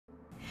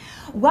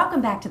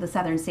Welcome back to the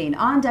Southern Scene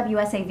on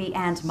WSAV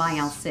and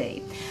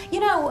MyLC. You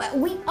know,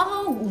 we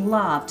all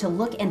love to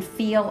look and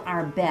feel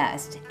our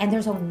best, and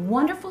there's a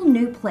wonderful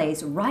new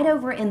place right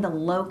over in the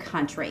Low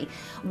Country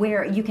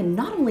where you can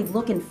not only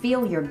look and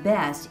feel your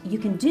best, you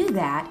can do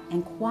that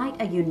in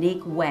quite a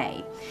unique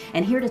way.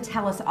 And here to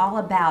tell us all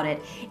about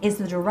it is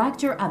the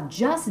director of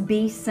Just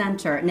Be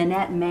Center,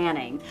 Nanette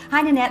Manning.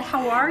 Hi Nanette,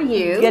 how are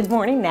you? Good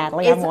morning,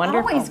 Natalie. I'm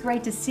wonderful. It's always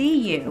great to see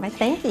you. Well,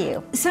 thank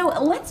you. So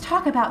let's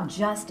talk about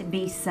Just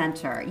Be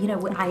Center. You know,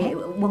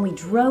 when we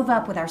drove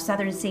up with our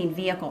Southern Scene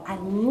vehicle, I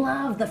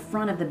love the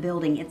front of the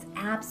building. It's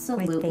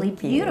absolutely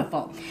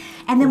beautiful.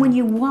 And then when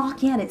you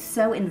walk in, it's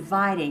so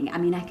inviting. I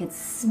mean, I could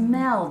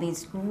smell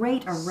these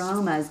great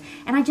aromas,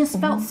 and I just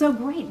felt so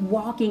great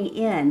walking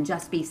in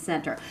Just Be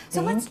Center.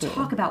 So let's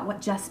talk about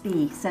what Just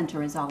Be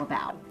Center is all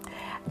about.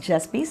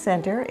 Just Be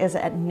Center is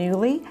a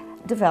newly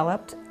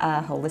developed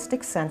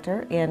holistic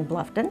center in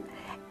Bluffton,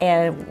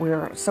 and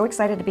we're so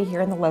excited to be here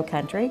in the Low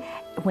Country.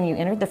 When you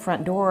entered the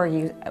front door,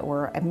 you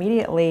were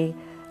immediately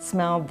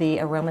smelled the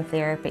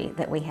aromatherapy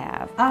that we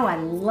have. Oh, I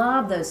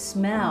love those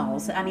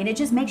smells. I mean, it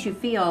just makes you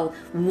feel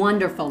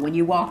wonderful when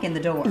you walk in the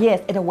door.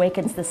 Yes, it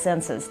awakens the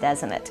senses,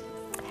 doesn't it?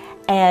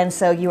 And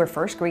so you were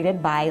first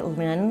greeted by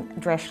Lynn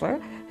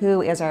Dreschler,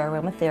 who is our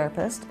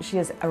aromatherapist. She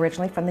is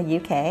originally from the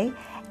UK,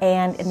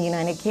 and in the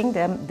United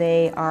Kingdom,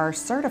 they are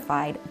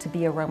certified to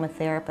be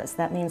aromatherapists.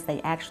 That means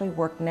they actually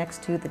work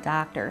next to the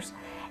doctors,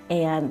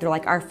 and they're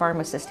like our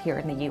pharmacist here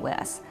in the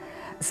US.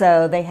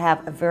 So they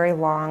have a very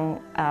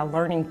long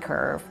learning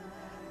curve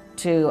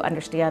to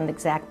understand the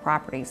exact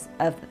properties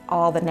of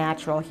all the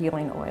natural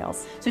healing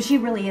oils. So she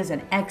really is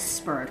an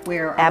expert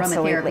where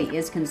Absolutely. aromatherapy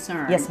is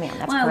concerned. Yes, ma'am,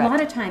 that's well, correct. a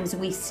lot of times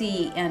we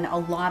see in a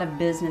lot of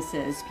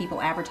businesses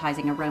people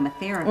advertising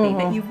aromatherapy,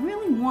 but you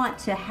really want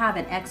to have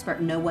an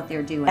expert know what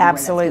they're doing.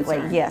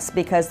 Absolutely, yes,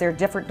 because there are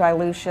different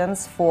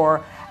dilutions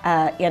for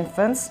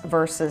infants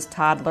versus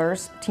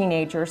toddlers,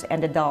 teenagers,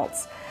 and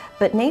adults.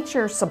 But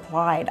nature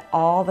supplied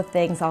all the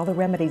things, all the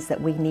remedies that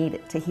we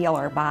need to heal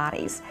our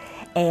bodies.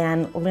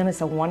 And Lynn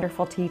is a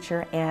wonderful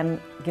teacher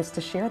and gets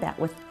to share that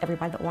with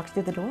everybody that walks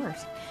through the doors.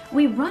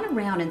 We run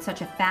around in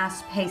such a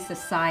fast-paced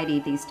society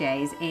these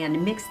days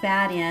and mix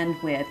that in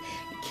with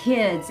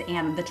kids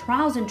and the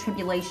trials and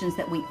tribulations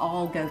that we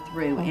all go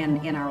through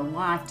in our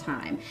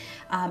lifetime.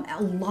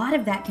 A lot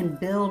of that can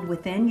build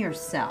within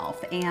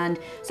yourself, and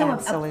so a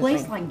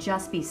place like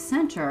Just Be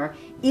Center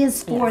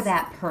is for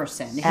that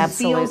person who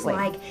feels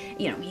like,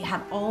 you know, you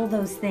have all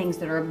those things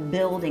that are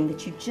building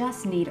that you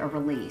just need a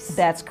release.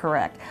 That's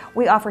correct.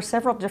 We offer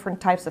several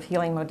different types of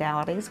healing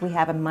modalities. We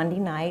have a Monday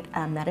night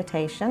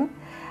meditation.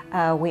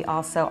 We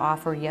also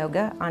offer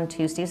yoga on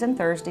Tuesdays and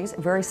Thursdays,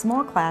 very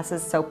small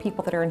classes, so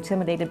people that are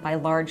intimidated by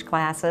large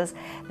classes,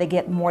 they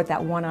get more of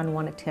that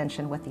one-on-one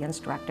attention with the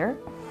instructor.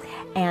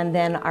 And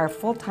then our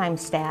full-time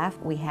staff,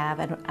 we have,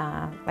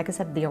 like I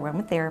said, the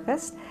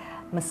aromatherapist,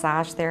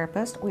 massage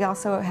therapist. We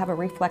also have a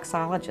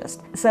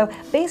reflexologist. So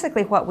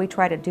basically what we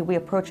try to do, we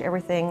approach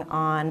everything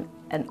on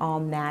an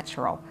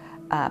all-natural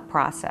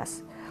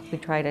process. We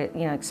try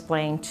to,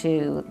 explain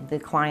to the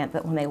client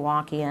that when they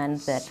walk in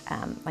that,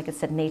 like I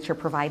said, nature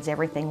provides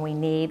everything we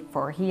need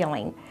for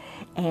healing.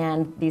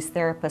 And these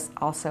therapists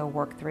also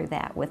work through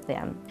that with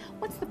them.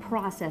 What's the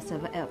process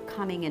of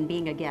coming and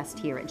being a guest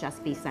here at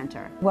Just Be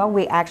Center? Well,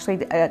 we actually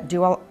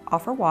do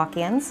offer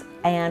walk-ins,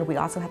 and we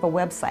also have a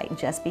website,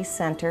 Just Be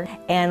Center.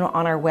 And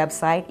on our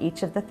website,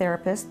 each of the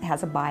therapists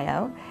has a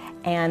bio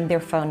and their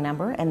phone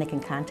number, and they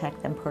can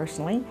contact them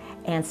personally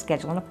and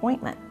schedule an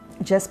appointment.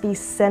 Just Be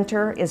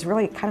Center is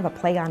really kind of a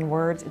play on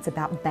words. It's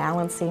about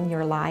balancing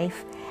your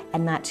life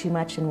and not too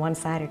much in one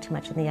side or too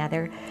much in the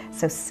other,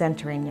 so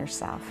centering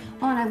yourself.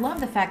 Well, and I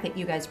love the fact that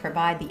you guys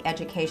provide the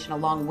education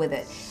along with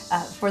it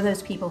for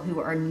those people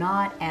who are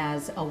not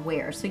as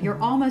aware. So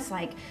you're almost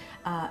like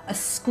a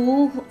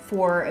school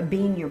for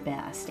being your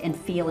best and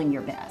feeling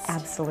your best.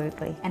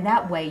 Absolutely. And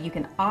that way you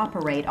can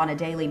operate on a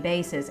daily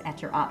basis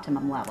at your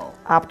optimum level.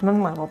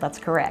 Optimum level, that's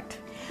correct.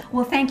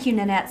 Well, thank you,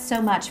 Nanette,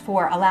 so much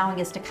for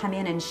allowing us to come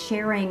in and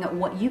sharing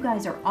what you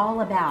guys are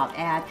all about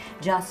at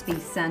Just Be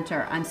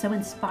Center. I'm so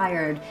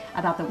inspired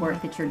about the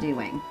work that you're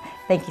doing.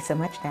 Thank you so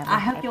much, Natalie. I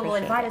hope you'll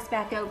invite us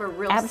back over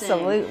real soon.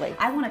 Absolutely.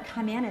 I want to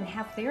come in and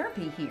have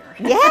therapy here.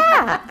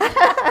 Yeah.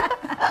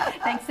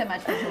 Thanks so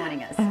much for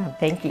joining us.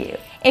 Thank you.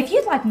 If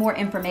you'd like more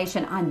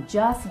information on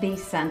Just Be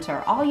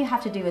Center, all you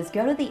have to do is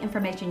go to the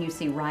information you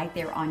see right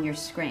there on your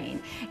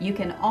screen. You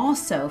can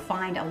also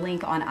find a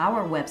link on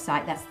our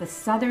website. That's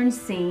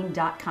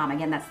thesouthernscene.com.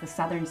 Again, that's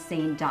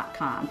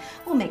thesouthernscene.com.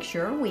 We'll make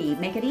sure we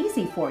make it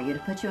easy for you to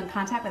put you in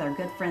contact with our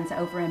good friends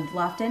over in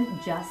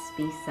Bluffton, Just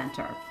Be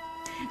Center.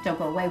 Don't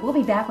go away. We'll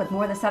be back with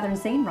more of the Southern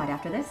Scene right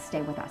after this.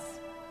 Stay with us.